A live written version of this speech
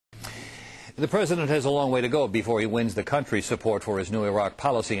The president has a long way to go before he wins the country's support for his new Iraq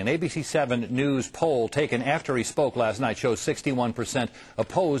policy. An ABC 7 News poll taken after he spoke last night shows 61%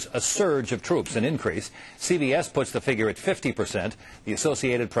 oppose a surge of troops, an increase. CBS puts the figure at 50%, the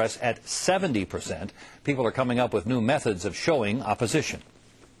Associated Press at 70%. People are coming up with new methods of showing opposition.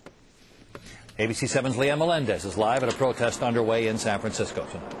 ABC 7's Leanne Melendez is live at a protest underway in San Francisco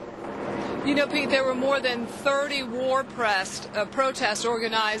tonight. You know, Pete, there were more than 30 protests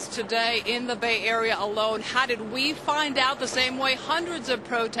organized today in the Bay Area alone. How did we find out? The same way hundreds of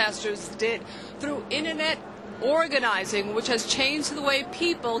protesters did, through internet organizing, which has changed the way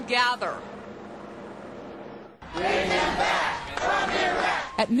people gather.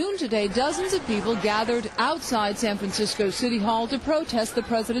 At noon today, dozens of people gathered outside San Francisco City Hall to protest the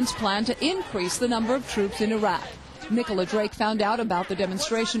president's plan to increase the number of troops in Iraq. Nicola Drake found out about the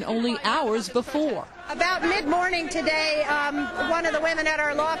demonstration only hours before. About mid-morning today, one of the women at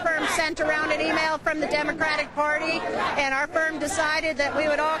our law firm sent around an email from the Democratic Party, and our firm decided that we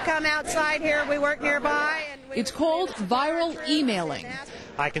would all come outside here. We work nearby. It's called viral emailing.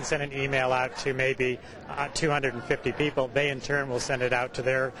 I can send an email out to maybe 250 people. They, in turn, will send it out to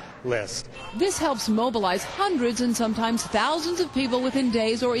their list. This helps mobilize hundreds and sometimes thousands of people within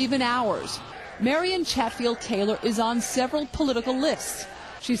days or even hours. Marion Chatfield Taylor is on several political lists.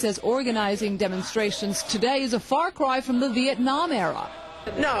 She says organizing demonstrations today is a far cry from the Vietnam era.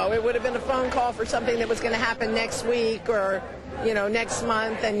 No, it would have been a phone call for something that was going to happen next week or, next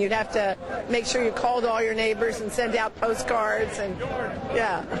month, and you'd have to make sure you called all your neighbors and send out postcards, and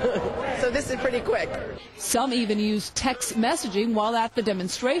yeah. So this is pretty quick. Some even use text messaging while at the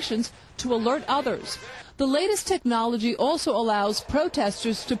demonstrations to alert others. The latest technology also allows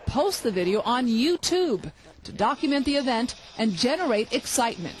protesters to post the video on YouTube to document the event and generate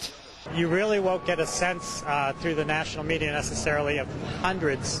excitement. You really won't get a sense through the national media necessarily of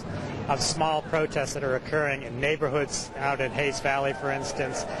hundreds of small protests that are occurring in neighborhoods out in Hayes Valley, for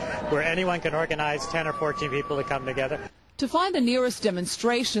instance, where anyone can organize 10 or 14 people to come together. To find the nearest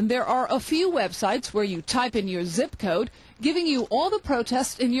demonstration, there are a few websites where you type in your zip code, giving you all the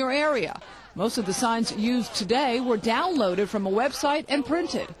protests in your area. Most of the signs used today were downloaded from a website and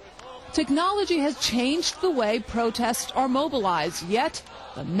printed. Technology has changed the way protests are mobilized, yet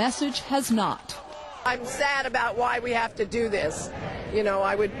the message has not. I'm sad about why we have to do this.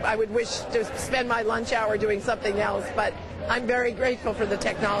 I would wish to spend my lunch hour doing something else, but I'm very grateful for the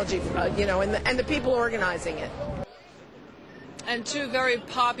technology, and the people organizing it. And two very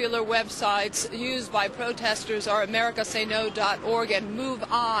popular websites used by protesters are americasayno.org and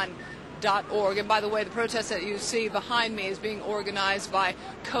moveon.org. And by the way, the protest that you see behind me is being organized by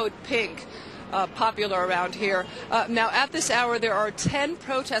Code Pink, popular around here. Now, at this hour, there are 10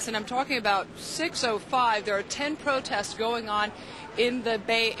 protests, and I'm talking about 6:05. There are 10 protests going on in the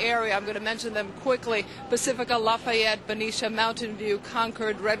Bay Area. I'm going to mention them quickly: Pacifica, Lafayette, Benicia, Mountain View,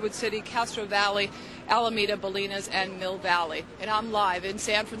 Concord, Redwood City, Castro Valley, Alameda, Bolinas, and Mill Valley. And I'm live in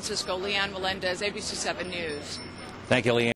San Francisco. Leanne Melendez, ABC 7 News. Thank you, Leanne.